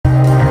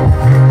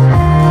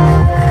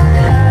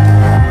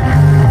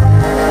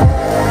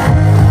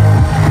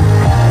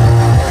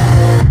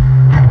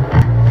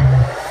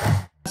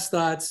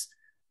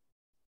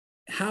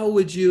how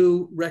would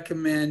you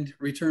recommend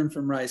Return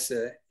from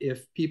Rysa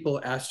if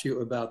people asked you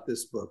about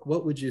this book?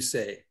 What would you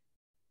say?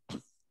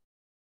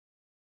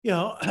 You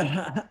know,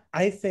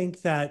 I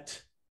think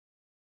that,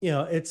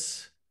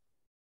 it's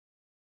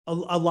a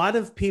lot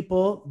of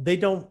people, they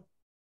don't,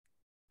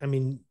 I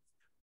mean,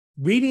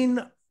 reading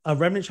A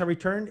Remnant Shall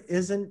Return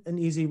isn't an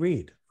easy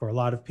read for a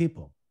lot of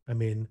people. I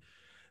mean,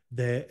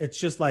 it's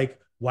just like,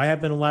 why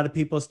haven't a lot of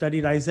people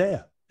studied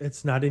Isaiah?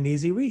 It's not an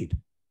easy read.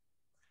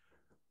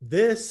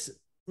 This,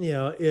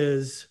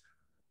 is,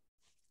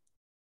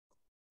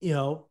 you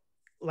know,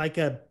 like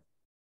a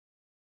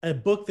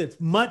book that's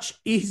much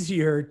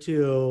easier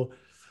to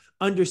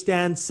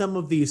understand some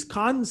of these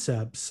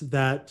concepts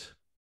that,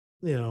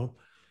 you know,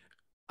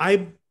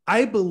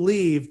 I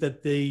believe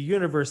that the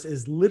universe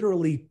is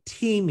literally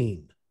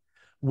teeming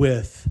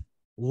with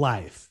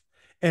life.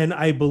 And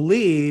I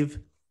believe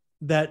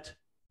that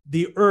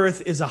the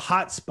earth is a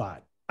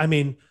hotspot. I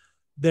mean,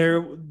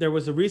 there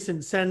was a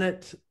recent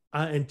Senate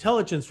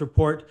intelligence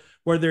report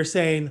where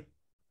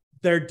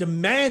they're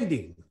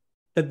demanding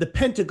that the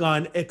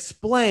Pentagon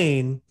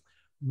explain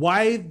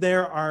why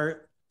there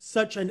are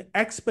such an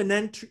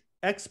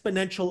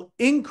exponential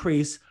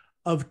increase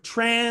of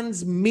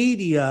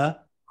transmedia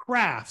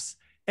crafts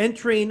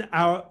entering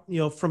our,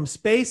 from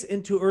space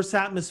into Earth's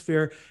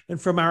atmosphere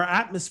and from our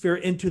atmosphere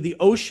into the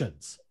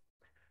oceans.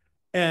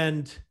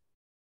 And,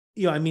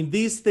 I mean,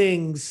 these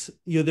things,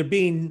 they're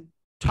being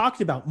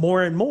talked about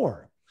more and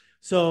more.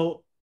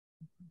 So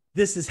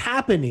this is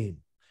happening.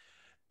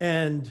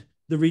 And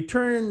the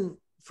Return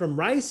from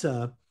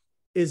Rysa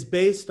is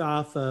based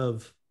off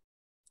of,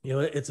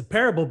 it's a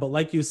parable, but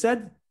like you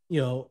said,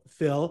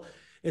 Phill,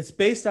 it's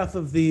based off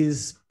of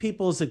these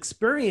people's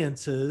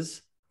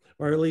experiences,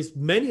 or at least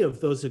many of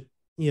those,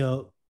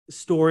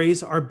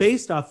 stories are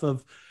based off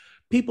of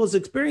people's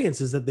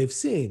experiences that they've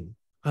seen.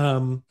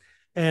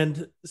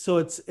 And so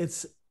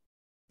it's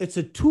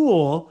a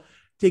tool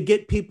to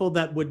get people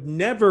that would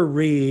never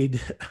read,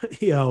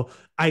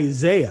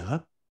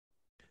 Isaiah,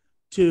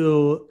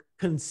 to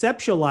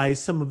conceptualize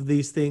some of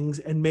these things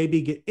and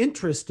maybe get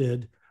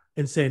interested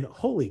in saying,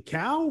 holy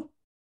cow,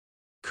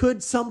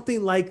 could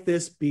something like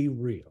this be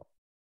real?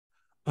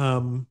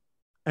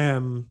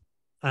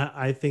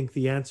 I think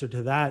the answer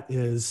to that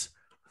is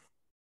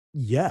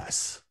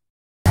yes.